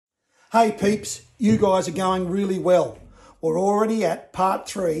Hey peeps, you guys are going really well. We're already at part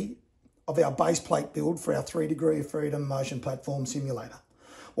 3 of our base plate build for our 3 degree of freedom motion platform simulator.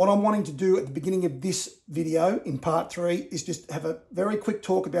 What I'm wanting to do at the beginning of this video in part 3 is just have a very quick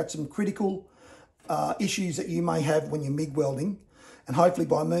talk about some critical issues that you may have when you're MIG welding. And hopefully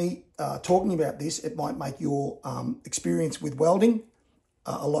by me talking about this, it might make your experience with welding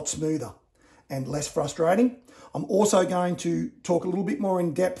a lot smoother and less frustrating. I'm also going to talk a little bit more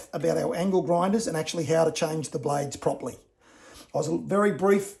in depth about our angle grinders and actually how to change the blades properly. I was very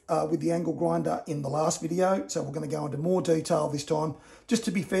brief with the angle grinder in the last video, so we're going to go into more detail this time, just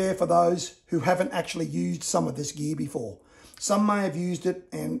to be fair for those who haven't actually used some of this gear before. Some may have used it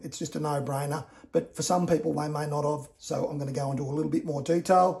and it's just a no-brainer, but for some people they may not have, so I'm going to go into a little bit more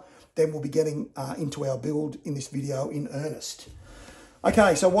detail. Then we'll be getting into our build in this video in earnest.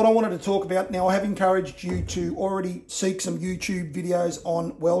 Okay, so what I wanted to talk about now, I have encouraged you to already seek some YouTube videos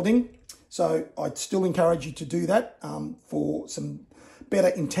on welding. So I'd still encourage you to do that for some better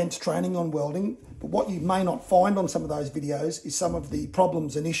intense training on welding. But what you may not find on some of those videos is some of the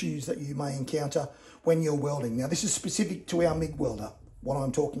problems and issues that you may encounter when you're welding. Now, this is specific to our MIG welder, what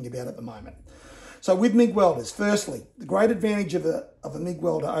I'm talking about at the moment. So with MIG welders, firstly, the great advantage of a MIG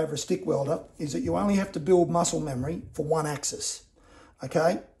welder over a stick welder is that you only have to build muscle memory for one axis.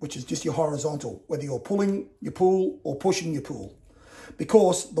 Okay, which is just your horizontal, whether you're pulling, you pull, or pushing, you pull,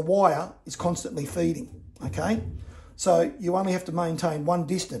 because the wire is constantly feeding, okay? So you only have to maintain one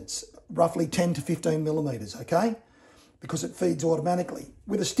distance, roughly 10 to 15 millimeters, okay? Because it feeds automatically.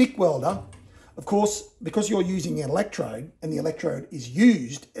 With a stick welder, of course, because you're using an electrode, and the electrode is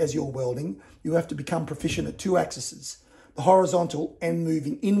used as you're welding, you have to become proficient at two axes, the horizontal and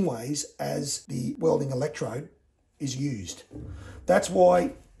moving in ways as the welding electrode is used. That's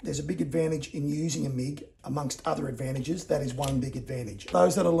why there's a big advantage in using a MIG, amongst other advantages. That is one big advantage.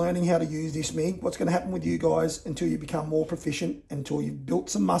 Those that are learning how to use this MIG, what's going to happen with you guys until you become more proficient, until you've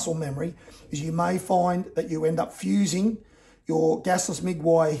built some muscle memory, is you may find that you end up fusing your gasless MIG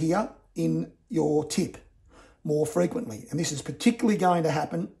wire here in your tip more frequently. And this is particularly going to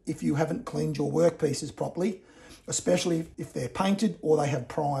happen if you haven't cleaned your workpieces properly, especially if they're painted or they have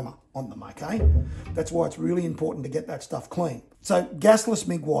primer on them, okay? That's why it's really important to get that stuff clean. So gasless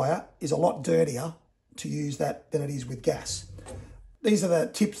MIG wire is a lot dirtier to use that than it is with gas. These are the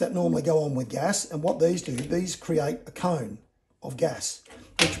tips that normally go on with gas, and what these do, these create a cone of gas,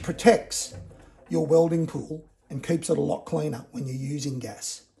 which protects your welding pool and keeps it a lot cleaner when you're using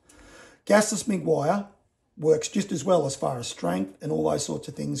gas. Gasless MIG wire works just as well as far as strength and all those sorts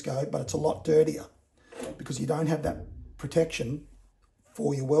of things go, but it's a lot dirtier because you don't have that protection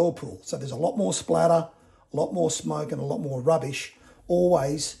for your weld pool. So there's a lot more splatter, a lot more smoke, and a lot more rubbish,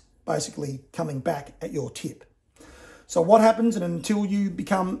 always basically coming back at your tip. So what happens, and until you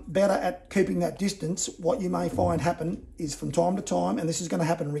become better at keeping that distance, what you may find happen is from time to time, and this is going to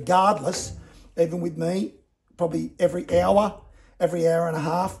happen regardless, even with me, probably every hour and a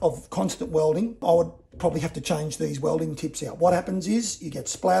half of constant welding, I would probably have to change these welding tips out. What happens is you get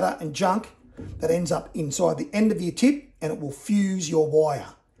splatter and junk that ends up inside the end of your tip, and it will fuse your wire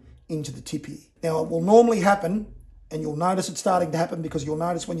into the tip here. Now, it will normally happen, and you'll notice it starting to happen because you'll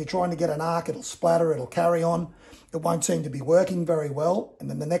notice when you're trying to get an arc, it'll splatter, it'll carry on. It won't seem to be working very well, and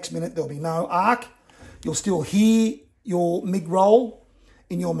then the next minute there'll be no arc. You'll still hear your MIG roll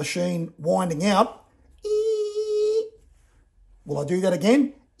in your machine winding out. Will I do that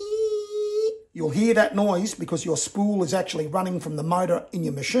again? You'll hear that noise because your spool is actually running from the motor in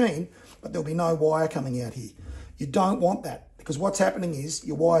your machine, but there'll be no wire coming out here. You don't want that, because what's happening is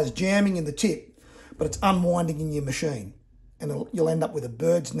your wire's jamming in the tip, but it's unwinding in your machine. And you'll end up with a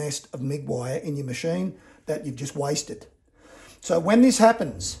bird's nest of MIG wire in your machine that you've just wasted. So when this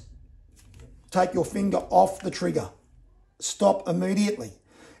happens, take your finger off the trigger. Stop immediately.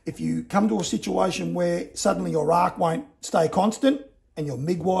 If you come to a situation where suddenly your arc won't stay constant and your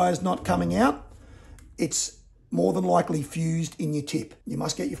MIG wire is not coming out, it's more than likely fused in your tip. You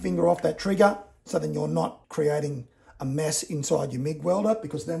must get your finger off that trigger so then you're not creating a mess inside your MIG welder,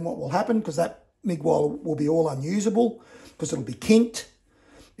 because then what will happen, because that MIG welder will be all unusable, because it'll be kinked,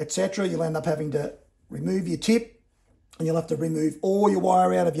 etc. You'll end up having to remove your tip, and you'll have to remove all your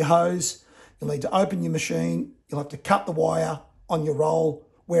wire out of your hose. You'll need to open your machine. You'll have to cut the wire on your roll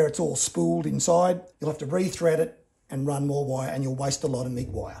where it's all spooled inside. You'll have to rethread it and run more wire, and you'll waste a lot of MIG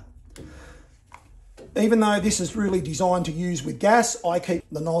wire. Even though this is really designed to use with gas, I keep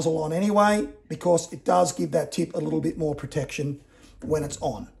the nozzle on anyway, because it does give that tip a little bit more protection when it's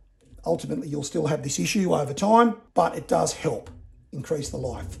on. Ultimately, you'll still have this issue over time, but it does help increase the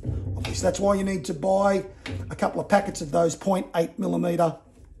life of this. That's why you need to buy a couple of packets of those 0.8 millimeter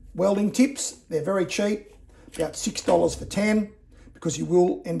welding tips. They're very cheap, about $6 for 10, because you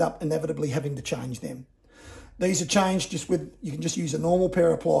will end up inevitably having to change them. These are changed just with, you can just use a normal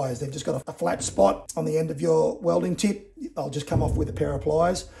pair of pliers. They've just got a flat spot on the end of your welding tip. They'll just come off with a pair of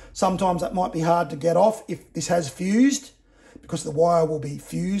pliers. Sometimes that might be hard to get off if this has fused, because the wire will be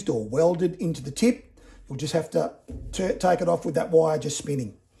fused or welded into the tip. You'll just have to take it off with that wire just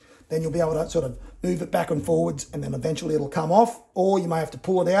spinning. Then you'll be able to sort of move it back and forwards, and then eventually it'll come off, or you may have to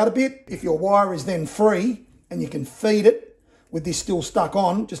pull it out a bit. If your wire is then free and you can feed it with this still stuck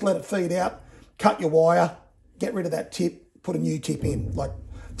on, just let it feed out, cut your wire, get rid of that tip, put a new tip in. Like,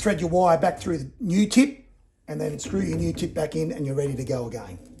 thread your wire back through the new tip and then screw your new tip back in, and you're ready to go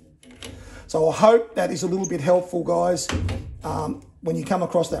again. So I hope that is a little bit helpful, guys. When you come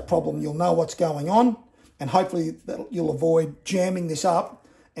across that problem, you'll know what's going on, and hopefully you'll avoid jamming this up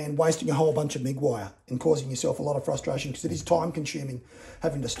and wasting a whole bunch of MIG wire and causing yourself a lot of frustration, because it is time consuming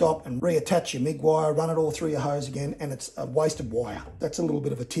having to stop and reattach your MIG wire, run it all through your hose again, and it's a waste of wire. That's a little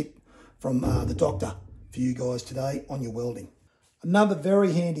bit of a tip from the doctor for you guys today on your welding. Another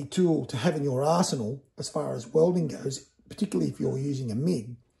very handy tool to have in your arsenal as far as welding goes, particularly if you're using a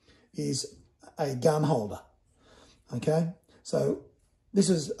MIG, is a gun holder. Okay, so this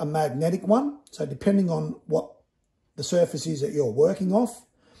is a magnetic one. So depending on what the surface is that you're working off,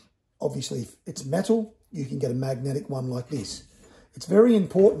 obviously if it's metal, you can get a magnetic one like this. It's very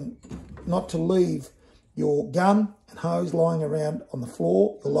important not to leave your gun and hose lying around on the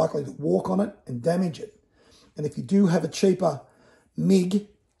floor. You're likely to walk on it and damage it. And if you do have a cheaper MIG,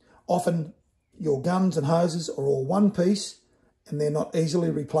 often your guns and hoses are all one piece and they're not easily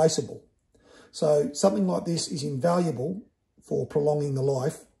replaceable. So something like this is invaluable for prolonging the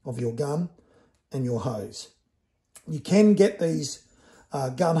life of your gun and your hose. You can get these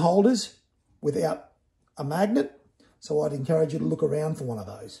gun holders without a magnet, so I'd encourage you to look around for one of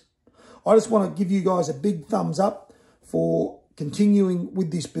those. I just want to give you guys a big thumbs up for continuing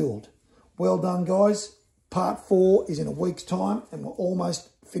with this build. Well done, guys. Part 4 is in a week's time, and we're almost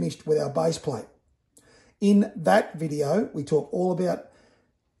finished with our base plate. In that video, we talk all about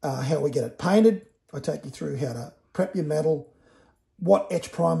how we get it painted. I take you through how to prep your metal, what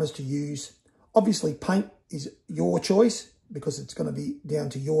etch primers to use. Obviously, paint is your choice because it's going to be down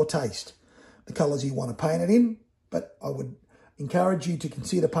to your taste, the colours you want to paint it in. But I would encourage you to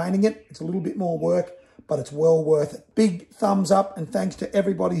consider painting it. It's a little bit more work, but it's well worth it. Big thumbs up, and thanks to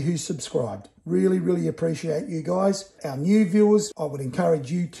everybody who's subscribed. Really, really appreciate you guys. Our new viewers, I would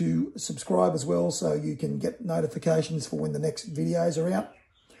encourage you to subscribe as well so you can get notifications for when the next videos are out.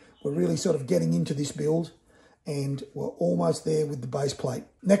 We're really sort of getting into this build, and we're almost there with the base plate.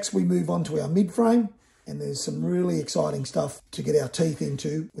 Next, we move on to our mid-frame, and there's some really exciting stuff to get our teeth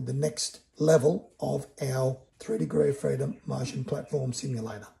into with the next level of our 3 degree of freedom motion platform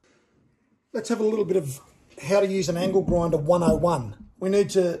simulator. Let's have a little bit of how to use an angle grinder 101. We need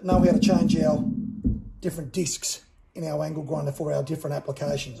to know how to change our different discs in our angle grinder for our different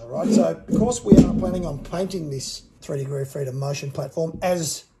applications, all right? So because we are planning on painting this 3 degree of freedom motion platform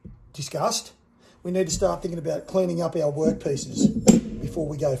as discussed, we need to start thinking about cleaning up our workpieces before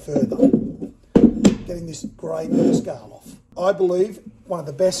we go further. Getting this grey mill scale off. I believe one of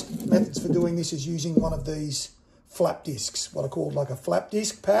the best methods for doing this is using one of these flap discs, what are called like a flap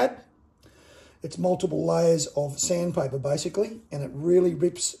disc pad. It's multiple layers of sandpaper basically, and it really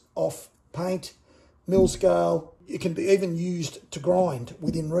rips off paint, mill scale. It can be even used to grind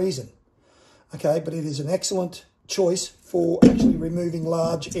within reason. Okay, but it is an excellent choice for actually removing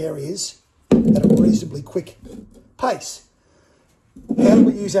large areas at a reasonably quick pace. How do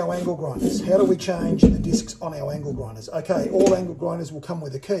we use our angle grinders? How do we change the discs on our angle grinders? Okay, all angle grinders will come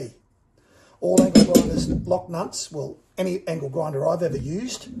with a key. All angle grinders lock nuts, well, any angle grinder I've ever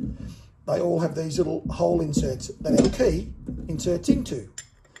used, they all have these little hole inserts that our key inserts into.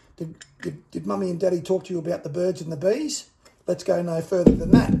 Did Mummy and Daddy talk to you about the birds and the bees? Let's go no further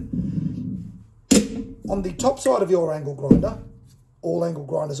than that. On the top side of your angle grinder, all angle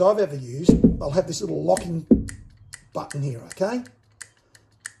grinders I've ever used, they'll have this little locking button here, okay?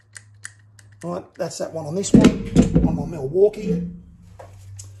 All right, that's that one on this one. On my Milwaukee,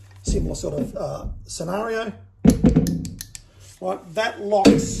 similar sort of scenario. Right, that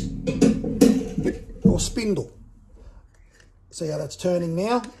locks your spindle. See how that's turning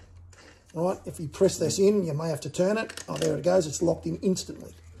now? Right, if you press this in, you may have to turn it. Oh, there it goes, it's locked in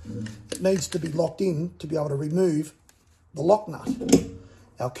instantly. It needs to be locked in to be able to remove the lock nut.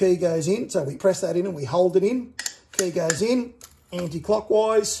 Our key goes in, so we press that in and we hold it in. Key goes in,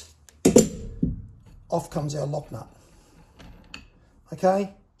 anti-clockwise, off comes our lock nut.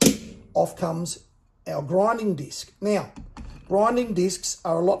 Okay, off comes our grinding disc. Now, grinding discs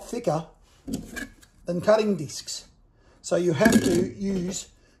are a lot thicker than cutting discs. So you have to use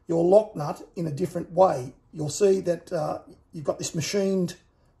your lock nut in a different way. You'll see that you've got this machined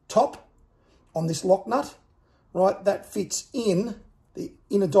top on this lock nut, right? That fits in the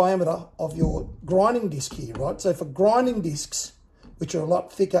inner diameter of your grinding disc here, right? So for grinding discs, which are a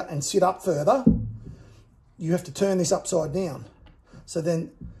lot thicker and sit up further, you have to turn this upside down. So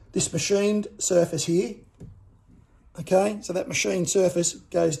then this machined surface here, okay, so that machined surface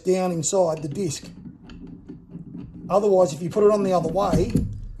goes down inside the disc. Otherwise, if you put it on the other way,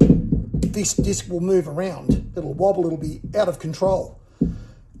 this disc will move around. It'll wobble, it'll be out of control.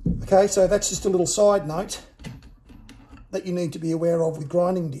 Okay, so that's just a little side note that you need to be aware of with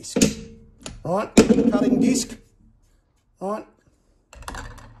grinding discs, right? Cutting disc, right?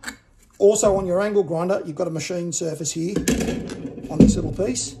 Also on your angle grinder, you've got a machined surface here on this little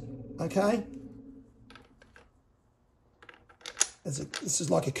piece, okay? This is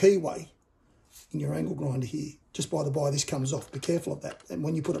like a keyway in your angle grinder here. Just by the by, this comes off. Be careful of that. And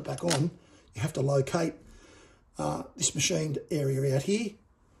when you put it back on, you have to locate this machined area out here,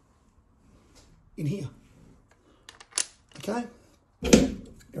 in here. Okay?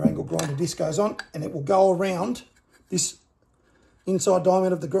 Your angle grinder disc goes on, and it will go around this inside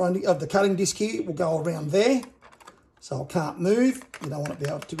diameter of the cutting disc here. It will go around there, so it can't move. You don't want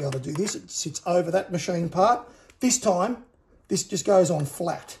it to be able to do this. It sits over that machine part. This time, this just goes on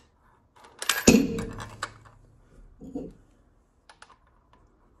flat.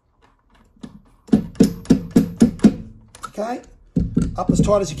 Okay, up as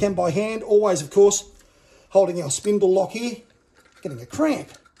tight as you can by hand. Always, of course, holding our spindle lock here, getting a cramp.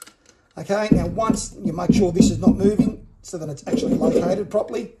 Okay, now once you make sure this is not moving so that it's actually located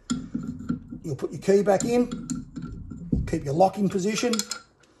properly, you'll put your key back in, keep your locking position,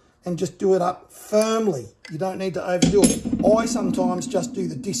 and just do it up firmly. You don't need to overdo it. I sometimes just do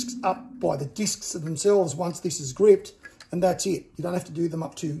the discs up by the discs themselves once this is gripped, and that's it. You don't have to do them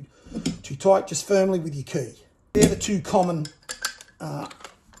up too tight, just firmly with your key. They're the two common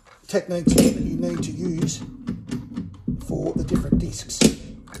techniques that you need to use for the different discs.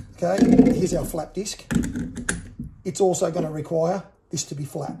 Okay, here's our flat disc. It's also going to require this to be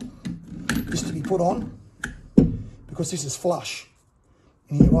flat, this to be put on, because this is flush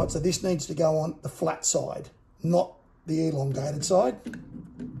in here, right? So this needs to go on the flat side, not the elongated side.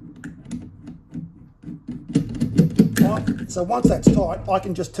 Right, so once that's tight, I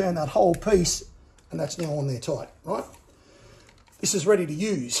can just turn that whole piece, and that's now on there tight, right? This is ready to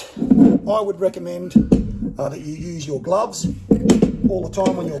use. I would recommend that you use your gloves all the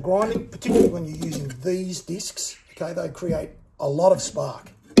time when you're grinding, particularly when you're using these discs. Okay, they create a lot of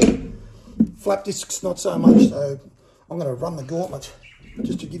spark. Flat discs, not so much, so I'm going to run the gauntlet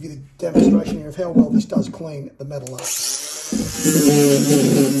just to give you the demonstration here of how well this does clean the metal up.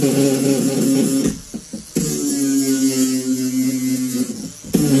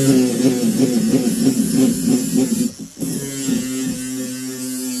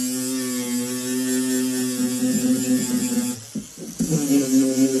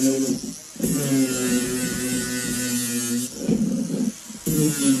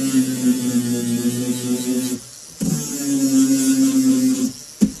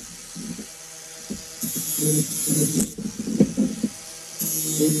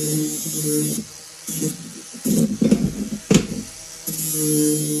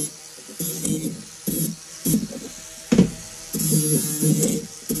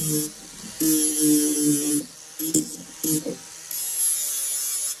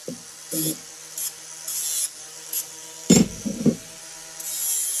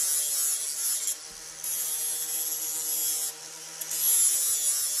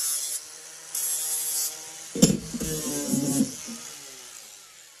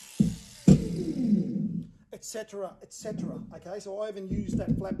 Etc, etc. Okay, so I even use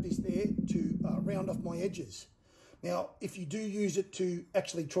that flap disc there to round off my edges. Now, if you do use it to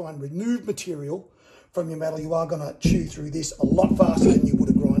actually try and remove material from your metal, you are going to chew through this a lot faster than you would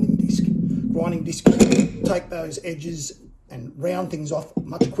a grinding disc. Grinding disc will take those edges and round things off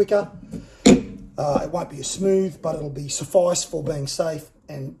much quicker. It won't be as smooth, but it'll be suffice for being safe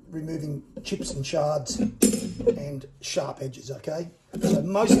and removing chips and shards and sharp edges, okay? So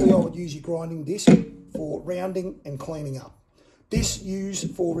mostly I would use your grinding disc for rounding and cleaning up. This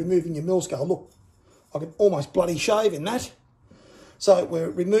used for removing your mill scale. Look, I can almost bloody shave in that. So we're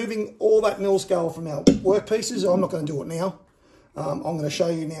removing all that mill scale from our workpieces. I'm not going to do it now. I'm going to show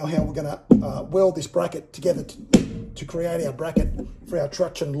you now how we're going to weld this bracket together to create our bracket for our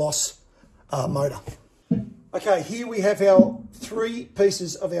traction loss motor. Okay, here we have our 3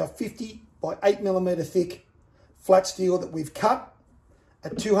 pieces of our 50 by 8mm thick flat steel that we've cut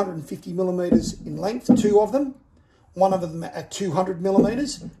at 250 millimeters in length, 2 of them, one of them at 200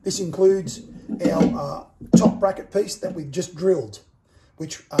 millimeters. This includes our top bracket piece that we've just drilled,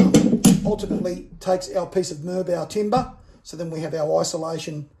 which ultimately takes our piece of Merbau timber, so then we have our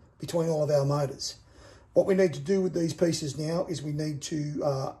isolation between all of our motors. What we need to do with these pieces now is we need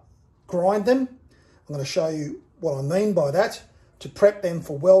to grind them. I'm going to show you what I mean by that, to prep them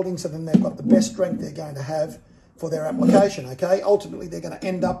for welding, so then they've got the best strength they're going to have for their application, okay? Ultimately, they're going to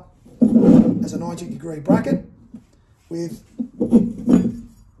end up as a 90-degree bracket with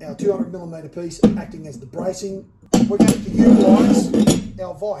our 200 millimeter piece acting as the bracing. We're going to utilise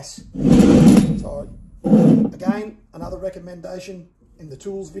our vise. So again, another recommendation in the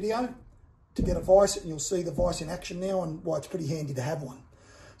tools video to get a vise, and you'll see the vise in action now and why it's pretty handy to have one.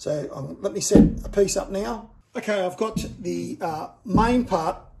 So let me set a piece up now. Okay, I've got the main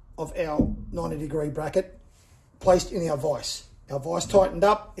part of our 90-degree bracket placed in our vise. Our vise tightened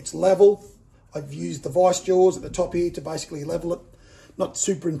up, it's level. I've used the vise jaws at the top here to basically level it. Not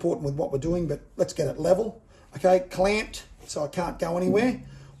super important with what we're doing, but let's get it level. Okay, clamped, so I can't go anywhere.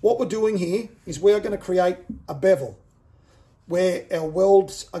 What we're doing here is we're going to create a bevel where our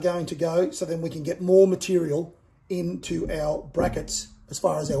welds are going to go, so then we can get more material into our brackets as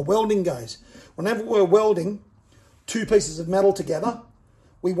far as our welding goes. Whenever we're welding 2 pieces of metal together,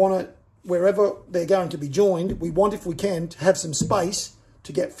 we want to, wherever they're going to be joined, we want, if we can, to have some space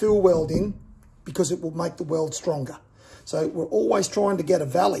to get fill weld in, because it will make the weld stronger. So we're always trying to get a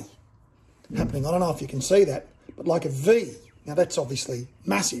valley happening. I don't know if you can see that, but like a V. Now that's obviously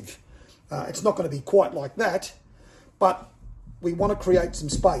massive. It's not going to be quite like that, but we want to create some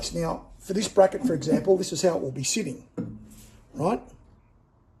space. Now, for this bracket, for example, this is how it will be sitting, right?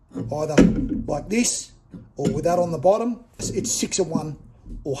 Either like this, or with that on the bottom. It's 6 of one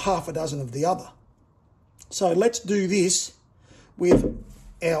or half a dozen of the other. So let's do this with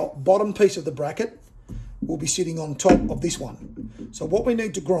our bottom piece of the bracket. Will be sitting on top of this one. So what we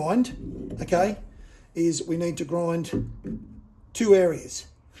need to grind, okay, is we need to grind 2 areas.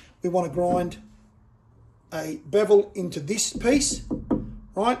 We want to grind a bevel into this piece,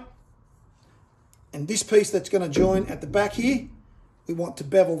 right? And this piece that's going to join at the back here, we want to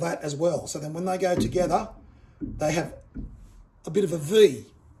bevel that as well. So then when they go together, they have a bit of a V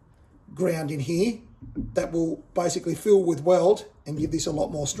ground in here that will basically fill with weld and give this a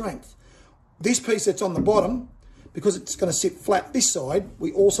lot more strength. This piece that's on the bottom, because it's going to sit flat this side,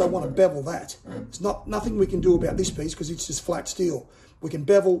 we also want to bevel that. There's nothing we can do about this piece because it's just flat steel. We can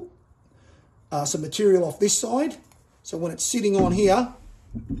bevel some material off this side, so when it's sitting on here,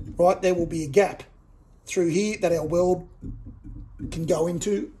 right, there will be a gap through here that our weld can go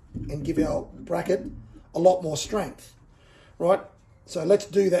into and give our bracket a lot more strength, right? So let's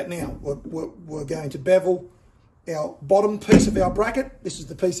do that now. We're going to bevel our bottom piece of our bracket. This is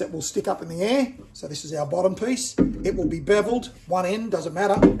the piece that will stick up in the air. So this is our bottom piece. It will be beveled. One end, doesn't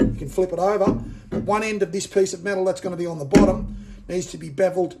matter. You can flip it over. But one end of this piece of metal that's going to be on the bottom needs to be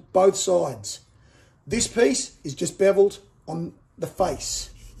beveled both sides. This piece is just beveled on the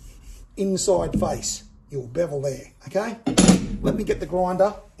face, inside face. You'll bevel there, okay? Let me get the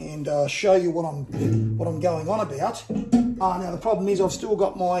grinder and show you what I'm going on about. Now the problem is I've still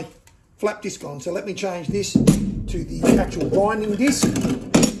got my flap disc on, so let me change this to the actual grinding disc,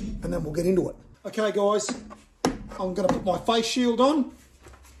 and then we'll get into it. Okay guys, I'm going to put my face shield on.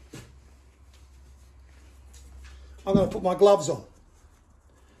 I'm going to put my gloves on.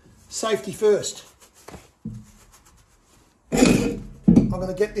 Safety first. I'm going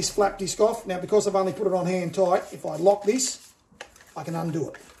to get this flap disc off. Now, because I've only put it on hand tight, if I lock this, I can undo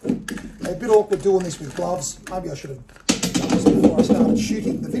it. A bit awkward doing this with gloves. Maybe I should have done this before I started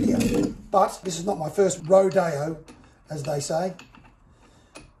shooting the video. But this is not my first rodeo, as they say.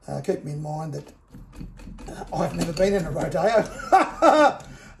 Keep in mind that I've never been in a rodeo.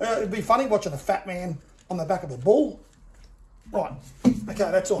 It'd be funny watching a fat man on the back of a bull. Right,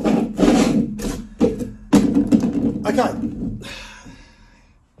 okay, that's all. Okay.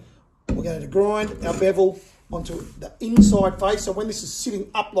 We're going to grind our bevel onto the inside face. So when this is sitting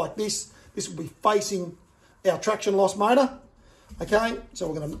up like this, this will be facing our traction loss motor. Okay, so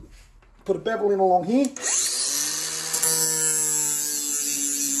we're going to put a bevel in along here.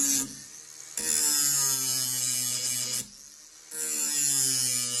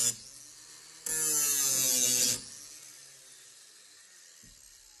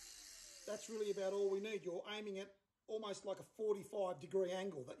 That's really about all we need. You're aiming at almost like a 45-degree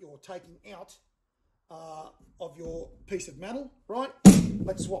angle that you're taking out of your piece of metal, right?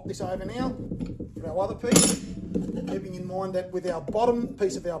 Let's swap this over now for our other piece, keeping in mind that with our bottom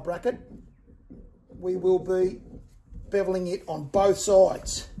piece of our bracket, we will be beveling it on both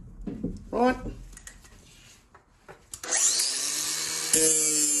sides, right?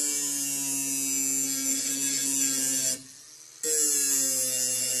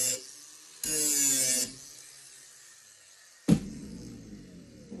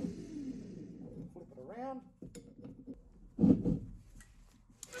 Flip it around.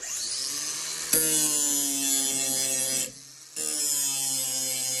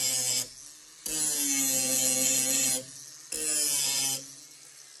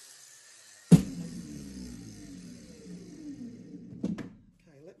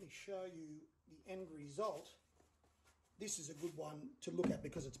 Show you the end result. This is a good one to look at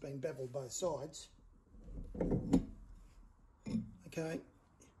because it's been beveled both sides. Okay,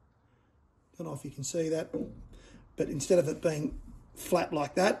 don't know if you can see that, but instead of it being flat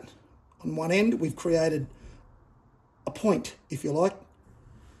like that on one end, we've created a point, if you like,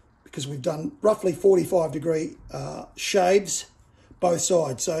 because we've done roughly 45-degree shaves both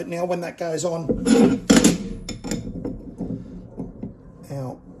sides. So now when that goes on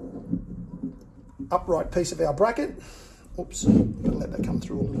our upright piece of our bracket, oops, I'm going to let that come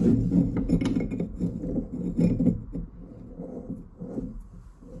through a little bit.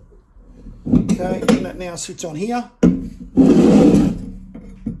 Okay, and that now sits on here.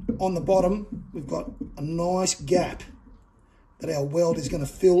 On the bottom, we've got a nice gap that our weld is going to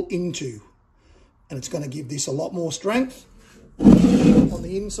fill into, and it's going to give this a lot more strength. On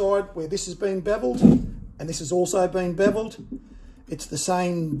the inside, where this has been beveled, and this has also been beveled, it's the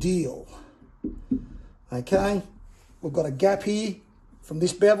same deal. Okay, we've got a gap here from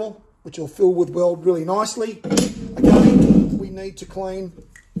this bevel, which will fill with weld really nicely. Okay, we need to clean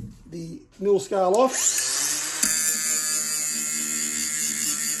the mill scale off.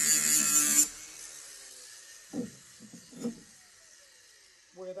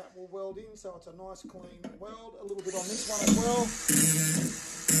 Where that will weld in, so it's a nice clean weld. A little bit on this one as well.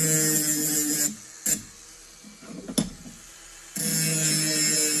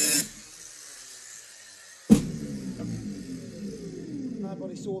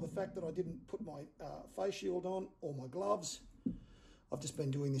 Nobody saw the fact that I didn't put my face shield on or my gloves. I've just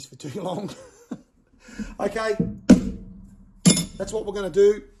been doing this for too long. Okay, that's what we're going to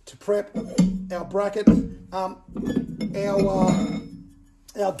do to prep our bracket.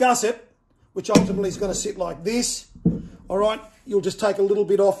 Our gusset, which ultimately is going to sit like this. All right, you'll just take a little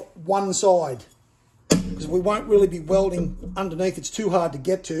bit off one side because we won't really be welding underneath. It's too hard to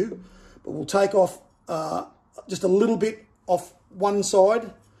get to, but we'll take off just a little bit off one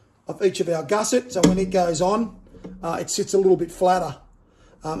side of each of our gusset, so when it goes on, it sits a little bit flatter,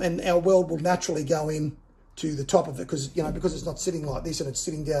 and our weld will naturally go in to the top of it because, you know, because it's not sitting like this and it's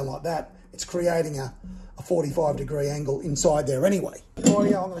sitting down like that, it's creating a 45-degree angle inside there anyway.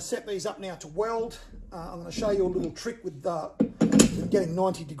 Rightio, I'm going to set these up now to weld. I'm going to show you a little trick with getting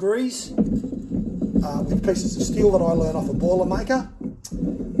 90 degrees with pieces of steel that I learned off a Boilermaker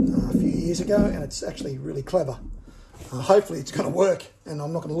a few years ago, and it's actually really clever. Hopefully it's going to work and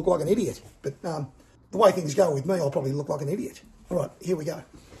I'm not going to look like an idiot, but the way things go with me, I'll probably look like an idiot. All right, here we go.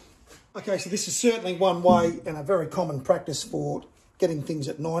 Okay, so this is certainly one way and a very common practice for getting things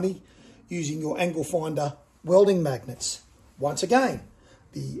at 90, using your angle finder welding magnets. Once again,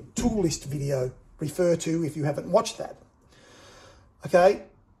 the tool list video, refer to if you haven't watched that. Okay,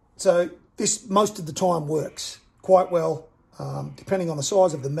 so this most of the time works quite well, depending on the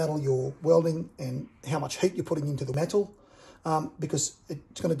size of the metal you're welding and how much heat you're putting into the metal, because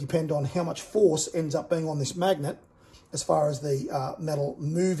it's going to depend on how much force ends up being on this magnet as far as the metal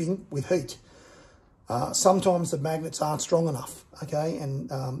moving with heat. Sometimes the magnets aren't strong enough, okay, and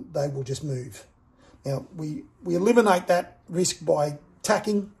they will just move. Now, we eliminate that risk by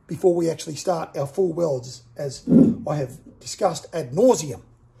tacking before we actually start our full welds, as I have discussed ad nauseum.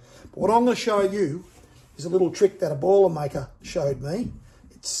 But what I'm going to show you is a little trick that a Boilermaker showed me.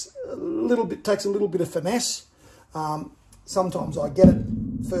 It's a little bit, takes a little bit of finesse. Sometimes I get it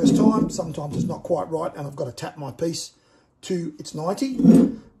first time, sometimes it's not quite right, and I've got to tap my piece to its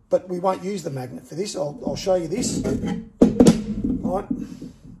 90. But we won't use the magnet for this. I'll show you this. All right.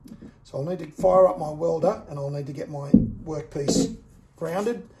 So I'll need to fire up my welder and I'll need to get my workpiece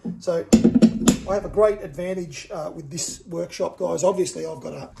grounded. So I have a great advantage with this workshop, guys. Obviously, I've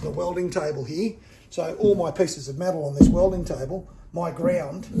got a welding table here. So all my pieces of metal on this welding table, my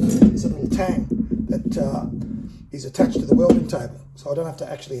ground is a little tang that is attached to the welding table. So I don't have to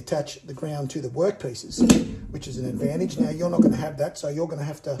actually attach the ground to the workpieces, which is an advantage. Now, you're not going to have that, so you're going to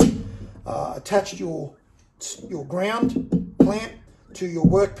have to attach your ground clamp to your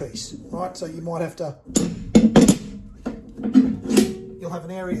workpiece, right? So you might have to, you'll have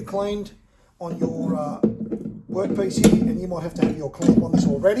an area cleaned on your workpiece here, and you might have to have your clamp on this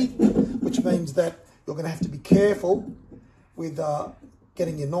already, which means that you're going to have to be careful with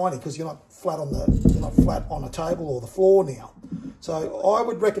getting your 90, because you're not flat on a table or the floor now. So I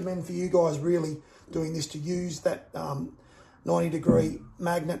would recommend for you guys really doing this to use that 90-degree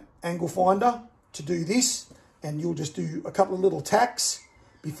magnet angle finder to do this, and you'll just do a couple of little tacks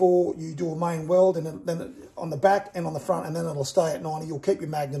before you do a main weld, and then on the back and on the front, and then it'll stay at 90. You'll keep your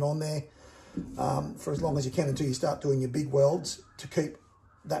magnet on there for as long as you can until you start doing your big welds to keep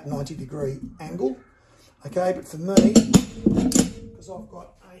that 90-degree angle. Okay, but for me, because I've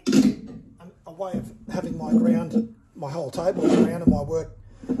got a way of having my ground, my whole table is ground, and my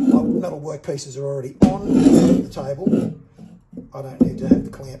metal work pieces are already on the table, I don't need to have the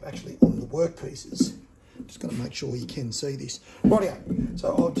clamp actually on the work pieces. Just going to make sure you can see this. Rightio,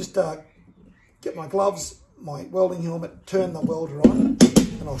 so I'll just get my gloves, my welding helmet, turn the welder on,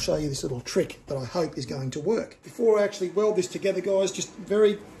 and I'll show you this little trick that I hope is going to work. Before I actually weld this together, guys, just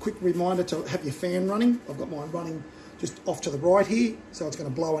very quick reminder to have your fan running. I've got mine running just off to the right here, so it's going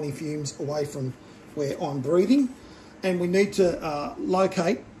to blow any fumes away from where I'm breathing. And we need to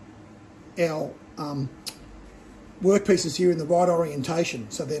locate our workpieces here in the right orientation,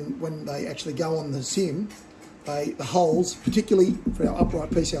 so then when they actually go on the sim, the holes, particularly for our upright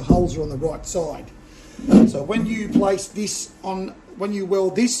piece, our holes are on the right side. So when you place this on, when you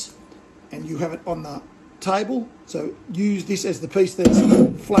weld this and you have it on the table, so use this as the piece that's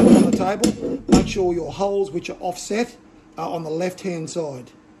flat on the table, make sure your holes, which are offset, are on the left hand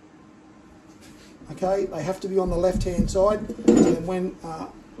side. Okay, they have to be on the left hand side, so then when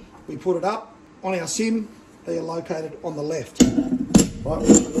we put it up on our sim, they are located on the left. Right,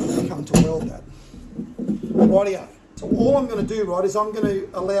 when we come to weld that. Rightio. So all I'm going to do, right, is I'm going to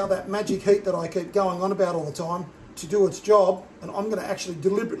allow that magic heat that I keep going on about all the time to do its job, and I'm going to actually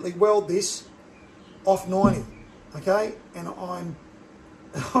deliberately weld this off 90. Okay, and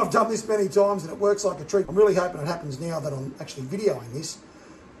I've done this many times and it works like a treat. I'm really hoping it happens now that I'm actually videoing this.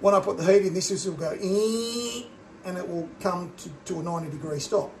 When I put the heat in, this will go and it will come to a 90-degree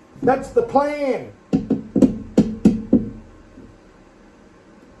stop. That's the plan.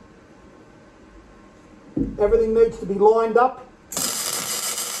 Everything needs to be lined up.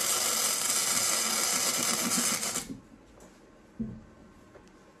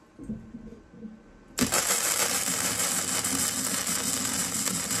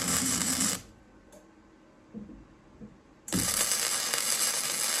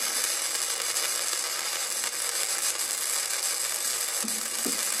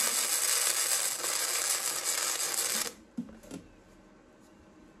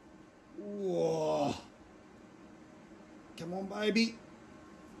 Whoa. Come on, baby.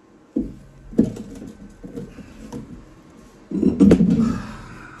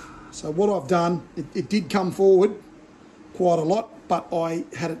 So what I've done, it did come forward quite a lot, but I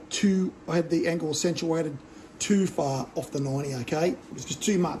had the angle accentuated too far off the 90, okay? It was just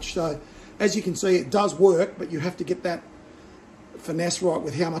too much. So as you can see, it does work, but you have to get that finesse right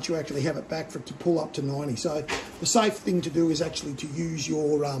with how much you actually have it back for it to pull up to 90. So the safe thing to do is actually to use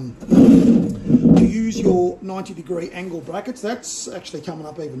your 90-degree angle brackets. That's actually coming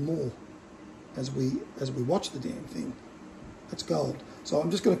up even more as we watch the damn thing. That's gold. So I'm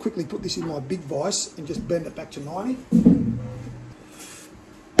just going to quickly put this in my big vise and just bend it back to 90.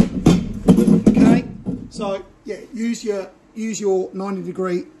 Okay, so yeah, use your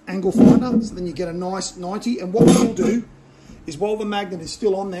 90-degree angle finder, so then you get a nice 90. And what we'll do is, while the magnet is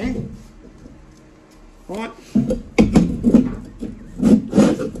still on there, right,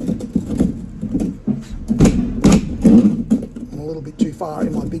 I'm a little bit too far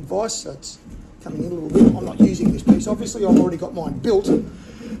in my big vise, so it's coming in a little bit. I'm not using this piece, obviously. I've already got mine built.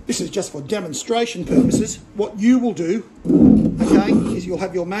 This is just for demonstration purposes. What you will do, okay, is you'll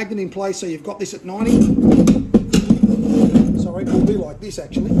have your magnet in place, so you've got this at 90. Sorry, it'll be like this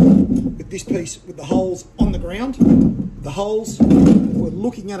actually, with this piece with the holes on the ground. The holes, we're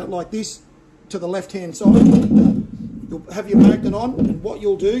looking at it like this to the left-hand side. You'll have your magnet on, and what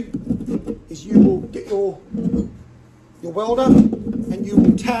you'll do is you will get your welder and you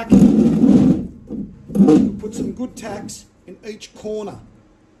will tack. You'll put some good tacks in each corner,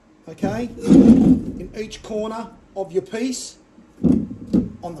 okay? In each corner of your piece,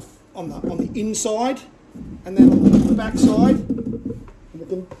 on the inside, and then on the back side.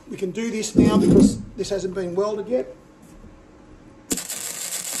 And we can do this now because this hasn't been welded yet.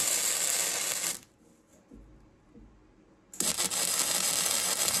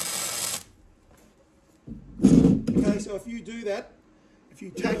 Okay, so if you do that, if you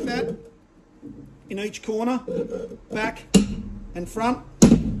tack that in each corner, back and front,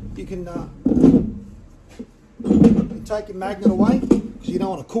 you can can take your magnet away because you don't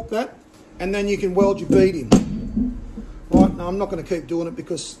want to cook that, and then you can weld your bead in. Right, now I'm not going to keep doing it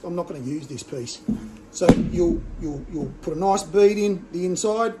because I'm not going to use this piece. So you'll put a nice bead in the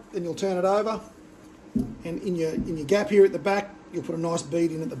inside, then you'll turn it over, and in your gap here at the back, you'll put a nice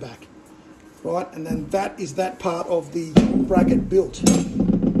bead in at the back. Right, and then that is that part of the bracket built.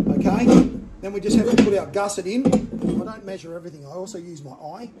 Okay, then we just have to put our gusset in. I don't measure everything, I also use my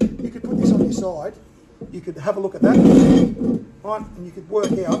eye. You could put this on your side, you could have a look at that, right, and you could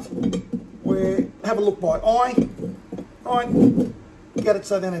work out where, have a look by eye, right, get it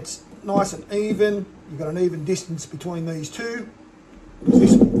so then it's nice and even. You've got an even distance between these two,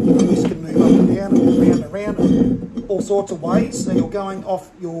 because this can move up and down and around all sorts of ways. So you're going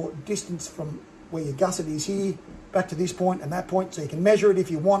off your distance from where your gusset is here back to this point and that point, so you can measure it if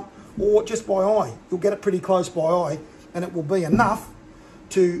you want, or just by eye. You'll get it pretty close by eye, and it will be enough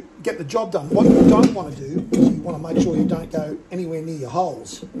to get the job done. What you don't want to do is you want to make sure you don't go anywhere near your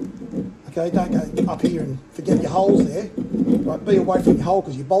holes. Okay, don't go up here and forget your holes there. Right, be away from your hole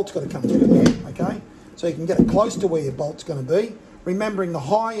because your bolt's got to come through there. Okay, so you can get it close to where your bolt's going to be. Remembering the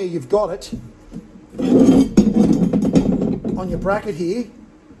higher you've got it on your bracket here,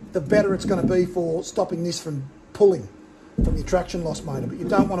 the better it's going to be for stopping this from pulling from your traction loss motor. But you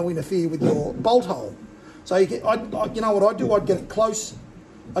don't want to interfere with your bolt hole. So you get, you know what I'd do? I'd get it close.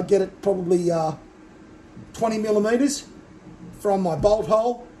 I'd get it probably 20 millimeters from my bolt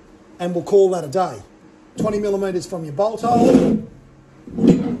hole, and we'll call that a day. 20 millimeters from your bolt hole.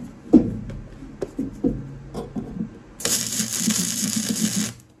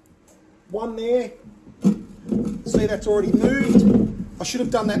 One there. See, that's already moved. I should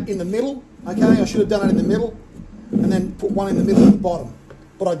have done that in the middle. Okay, I should have done it in the middle, and then put one in the middle at the bottom.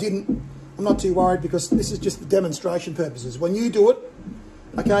 But I didn't. I'm not too worried because this is just for demonstration purposes. When you do it,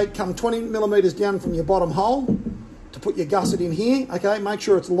 okay, come 20 millimeters down from your bottom hole to put your gusset in here. Okay, make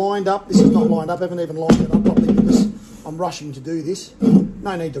sure it's lined up. This is not lined up. I haven't even lined it up properly because I'm rushing to do this.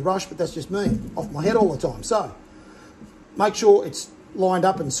 No need to rush, but that's just me, off my head all the time. So make sure it's lined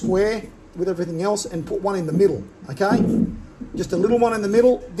up and square with everything else, and put one in the middle. Okay, just a little one in the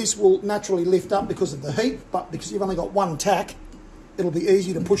middle. This will naturally lift up because of the heat, but because you've only got one tack, it'll be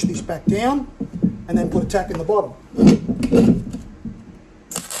easy to push this back down and then put a tack in the bottom.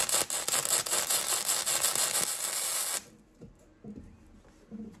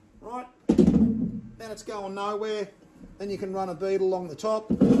 Right, then it's going nowhere. Then you can run a bead along the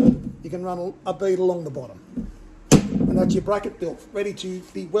top, you can run a bead along the bottom. And that's your bracket built, ready to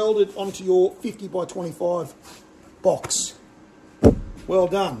be welded onto your 50 by 25 box. Well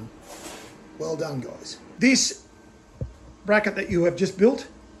done. Well done, guys. This bracket that you have just built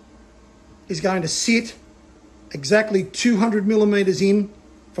is going to sit exactly 200 millimeters in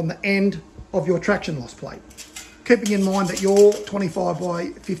from the end of your traction loss plate. Keeping in mind that your 25 by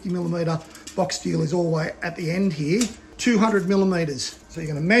 50 millimeter box steel is all the way at the end here, 200 millimeters. So you're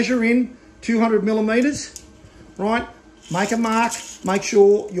going to measure in 200 millimeters, right? Make a mark, make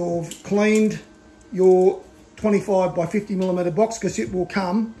sure you've cleaned your 25 by 50 millimeter box because it will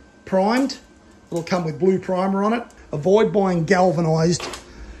come primed. It'll come with blue primer on it. Avoid buying galvanized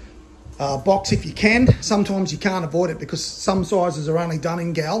box if you can. Sometimes you can't avoid it because some sizes are only done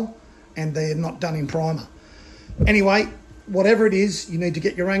in gal and they're not done in primer. Anyway, whatever it is, you need to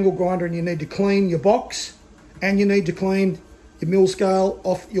get your angle grinder and you need to clean your box, and you need to clean your mill scale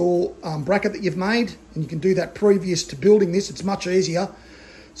off your bracket that you've made, and you can do that previous to building this. It's much easier.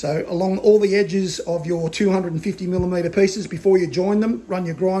 So along all the edges of your 250 millimeter pieces, before you join them, run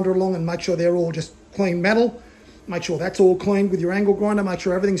your grinder along and make sure they're all just clean metal. Make sure that's all cleaned with your angle grinder. Make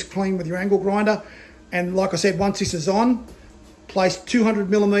sure everything's clean with your angle grinder. And like I said, once this is on, place 200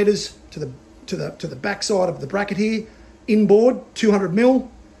 millimeters to the back side of the bracket here, inboard 200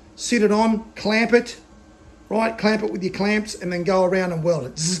 mil, sit it on, clamp it. Right, clamp it with your clamps and then go around and weld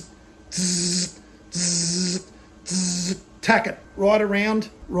it. Zzz, zzz, zzz, zzz, tack it right around.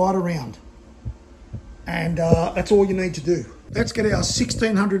 And that's all you need to do. Let's get our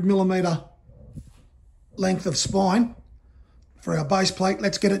 1600 millimeter length of spine for our base plate.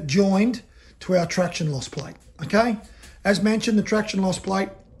 Let's get it joined to our traction loss plate, okay? As mentioned, the traction loss plate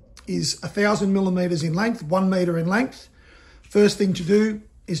is 1000 millimeters in length, 1 meter in length. First thing to do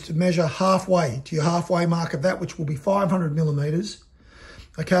is to measure halfway to your halfway mark of that, which will be 500 millimeters,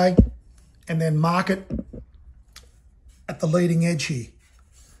 okay? And then mark it at the leading edge here.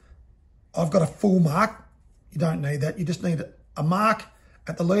 I've got a full mark. You don't need that. You just need a mark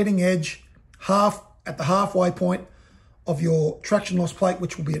at the leading edge, at the halfway point of your traction loss plate,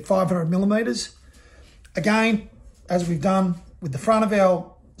 which will be at 500 millimeters. Again, as we've done with the front of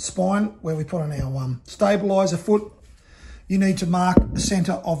our spine, where we put on our stabilizer foot, you need to mark the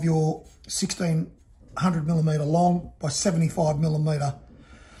center of your 1600 millimeter long by 75 millimeter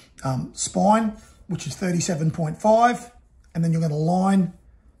spine, which is 37.5. And then you're going to line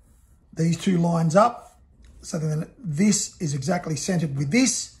these two lines up. So then this is exactly centered with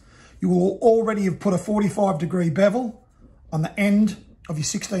this. You will already have put a 45-degree bevel on the end of your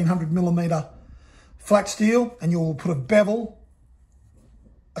 1600 millimeter flat steel, and you will put a bevel,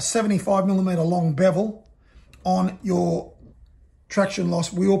 a 75 millimeter long bevel on your traction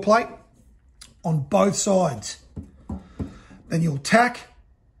loss wheel plate on both sides. Then you'll tack,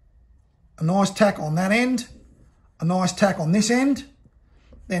 a nice tack on that end, a nice tack on this end,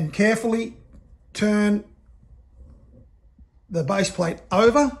 then carefully turn the base plate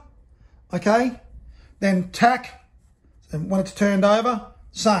over, okay? Then tack, and when it's turned over,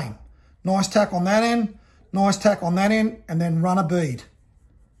 same. Nice tack on that end, nice tack on that end, and then run a bead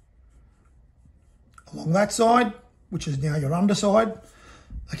along that side, which is now your underside,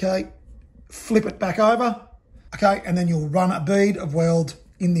 okay? Flip it back over, okay? And then you'll run a bead of weld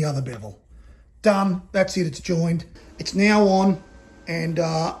in the other bevel. Done, that's it, it's joined. It's now on, and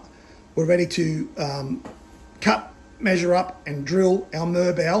we're ready to cut, measure up, and drill our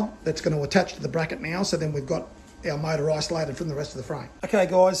Merbau that's going to attach to the bracket now, so then we've got our motor isolated from the rest of the frame. Okay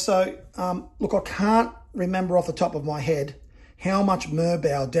guys, so look, I can't remember off the top of my head how much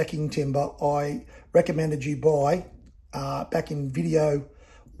Merbau decking timber I recommended you buy back in video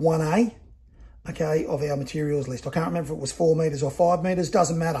 1A, okay, of our materials list. I can't remember if it was 4 meters or 5 meters,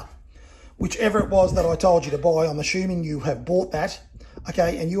 doesn't matter. Whichever it was that I told you to buy, I'm assuming you have bought that,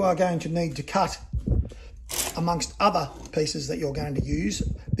 okay, and you are going to need to cut, amongst other pieces that you're going to use.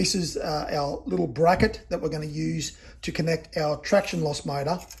 This is our little bracket that we're going to use to connect our traction loss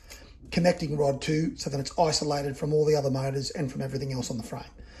motor connecting rod to, so that it's isolated from all the other motors and from everything else on the frame.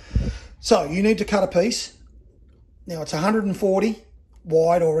 So you need to cut a piece. Now it's 140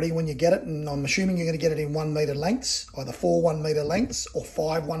 wide already when you get it, and I'm assuming you're going to get it in 1 meter lengths, either 4 1 meter lengths or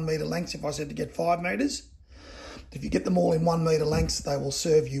 5 1 meter lengths if I said to get 5 meters. If you get them all in 1 meter lengths, they will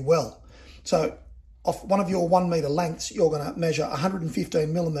serve you well. So off one of your 1 meter lengths, you're going to measure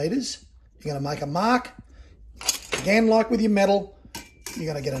 115 millimeters. You're going to make a mark. Again, like with your metal,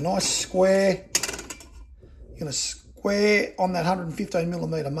 you're going to get a nice square. You're going to square on that 115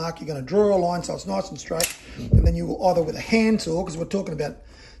 millimeter mark. You're going to draw a line so it's nice and straight. And then you will either with a handsaw, because we're talking about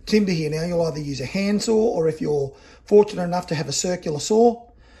timber here now, you'll either use a handsaw, or if you're fortunate enough to have a circular saw.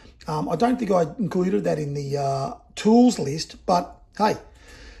 I don't think I included that in the tools list, but hey,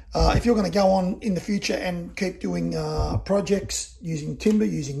 if you're going to go on in the future and keep doing projects using timber,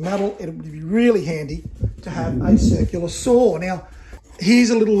 using metal, it would be really handy to have a circular saw. Now, here's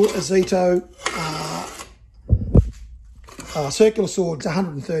a little Azito circular saw. It's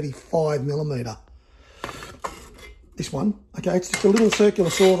 135 millimeter. This one, okay, it's just a little circular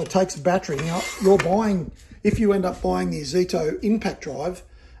saw that takes a battery. Now, you're buying, if you end up buying the Azito impact drive,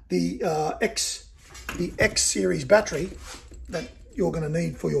 the X series battery that you're going to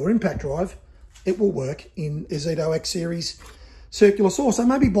need for your impact drive, it will work in Azito X series circular saw. So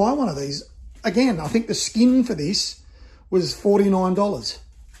maybe buy one of these. Again, I think the skin for this was $49.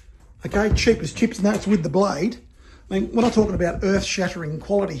 Okay, cheap as chips, and that's with the blade. I mean, we're not talking about earth-shattering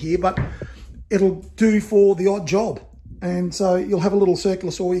quality here, but it'll do for the odd job. And so you'll have a little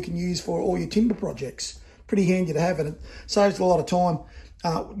circular saw you can use for all your timber projects. Pretty handy to have, and it saves a lot of time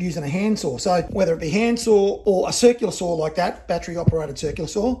using a handsaw. So whether it be handsaw or a circular saw like that, battery operated circular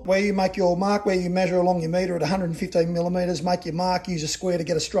saw, where you make your mark, where you measure along your meter at 115 millimeters, make your mark, use a square to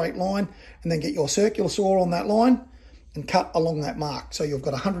get a straight line, and then get your circular saw on that line and cut along that mark. So you've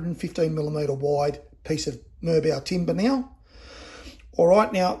got a 115 millimeter wide piece of Merbau timber now. All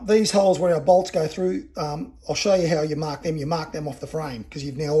right, now these holes where our bolts go through, I'll show you how you mark them. You mark them off the frame because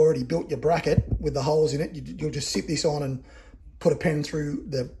you've now already built your bracket with the holes in it. You'll just sit this on and put a pen through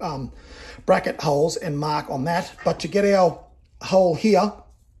the bracket holes and mark on that. But to get our hole here,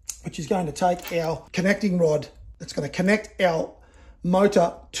 which is going to take our connecting rod, that's going to connect our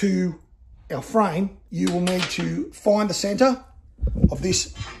motor to our frame, you will need to find the center of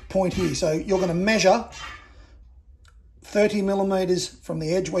this point here. So you're going to measure 30 millimeters from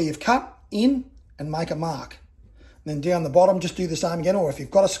the edge where you've cut in and make a mark. And then down the bottom, just do the same again. Or if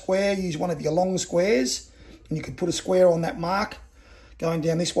you've got a square, use one of your long squares and you could put a square on that mark going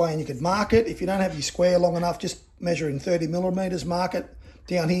down this way and you could mark it. If you don't have your square long enough, just measure in 30 millimeters, mark it.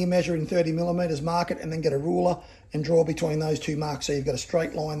 Down here, measure in 30 millimeters, mark it, and then get a ruler and draw between those two marks so you've got a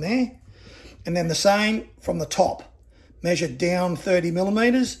straight line there. And then the same from the top. Measure down 30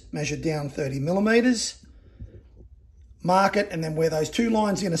 millimeters, measure down 30 millimeters, mark it, and then where those two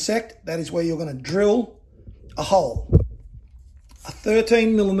lines intersect, that is where you're going to drill a hole. a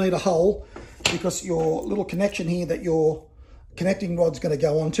 13mm hole, because your little connection here that your connecting rod's going to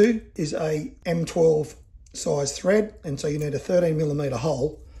go onto is a M12 size thread, and so you need a 13mm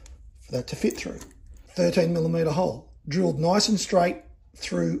hole for that to fit through. 13mm hole, drilled nice and straight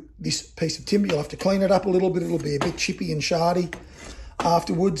through this piece of timber. You'll have to clean it up a little bit. It'll be a bit chippy and shardy.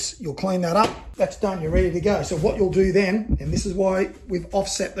 Afterwards, you'll clean that up. That's done, you're ready to go. So what you'll do then, and this is why we've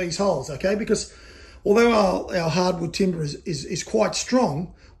offset these holes, okay? Because although our hardwood timber is quite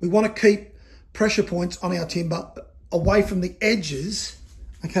strong, we want to keep pressure points on our timber away from the edges,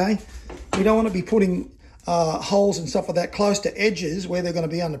 okay? We don't want to be putting holes and stuff like that close to edges where they're going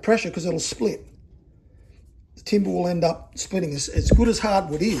to be under pressure, because it'll split. The timber will end up splitting. As good as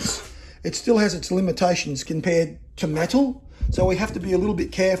hardwood is, it still has its limitations compared to metal. So we have to be a little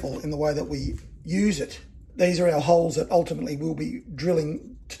bit careful in the way that we use it. These are our holes that ultimately we'll be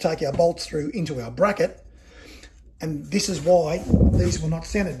drilling to take our bolts through into our bracket. And this is why these were not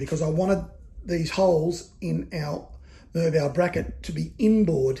centered, because I wanted these holes in our Merbau bracket to be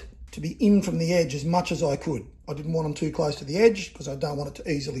inboard, to be in from the edge as much as I could. I didn't want them too close to the edge because I don't want it to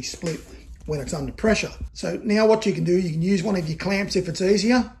easily split when it's under pressure. So now what you can do, you can use one of your clamps if it's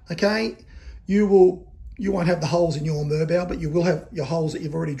easier, okay? You won't have the holes in your Merbau, but you will have your holes that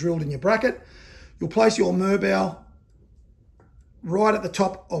you've already drilled in your bracket. You'll place your Merbau right at the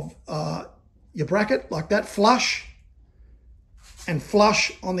top of your bracket, like that, flush, and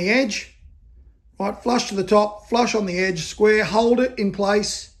flush on the edge, right? Flush to the top, flush on the edge, square, hold it in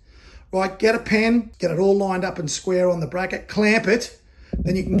place, right? Get a pen, get it all lined up and square on the bracket, clamp it,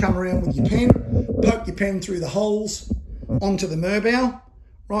 then you can come around with your pen, poke your pen through the holes onto the Merbau,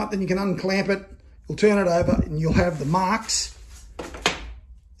 right? Then you can unclamp it, you'll turn it over, and you'll have the marks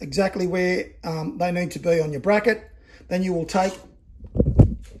exactly where they need to be on your bracket. Then you will take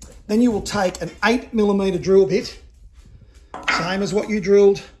an 8mm drill bit, same as what you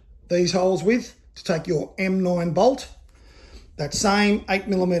drilled these holes with, to take your M9 bolt. That same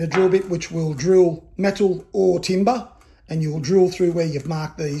 8mm drill bit, which will drill metal or timber, and you'll drill through where you've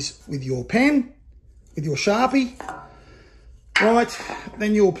marked these with your pen, with your Sharpie. Right,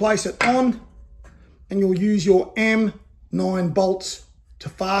 then you'll place it on, and you'll use your M9 bolts to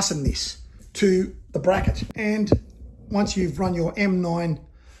fasten this to the bracket. And once you've run your M9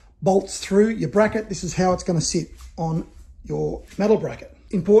 bolts through your bracket, this is how it's going to sit on your metal bracket.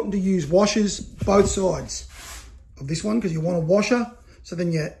 Important to use washers both sides of this one, because you want a washer so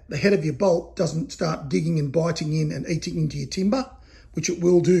then the head of your bolt doesn't start digging and biting in and eating into your timber, which it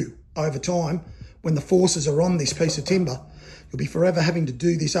will do over time. When the forces are on this piece of timber, you'll be forever having to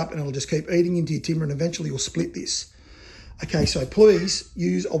do this up, and it'll just keep eating into your timber, and eventually you'll split this. Okay, so please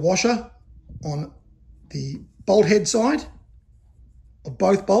use a washer on the bolt head side of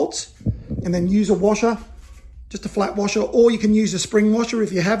both bolts, and then use a washer, just a flat washer, or you can use a spring washer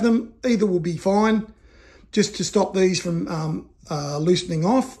if you have them. Either will be fine, just to stop these from loosening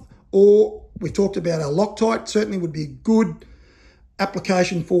off. Or we talked about our Loctite, certainly would be a good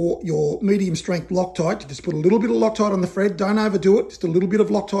application for your medium strength Loctite, to just put a little bit of Loctite on the thread. Don't overdo it, just a little bit of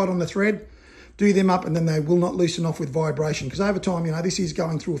Loctite on the thread. Do them up, and then they will not loosen off with vibration, because over time, you know, this is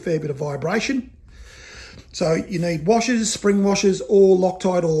going through a fair bit of vibration. So you need washers, spring washers, or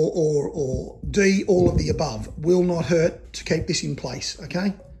Loctite, or D, all of the above. Will not hurt to keep this in place,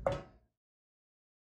 okay?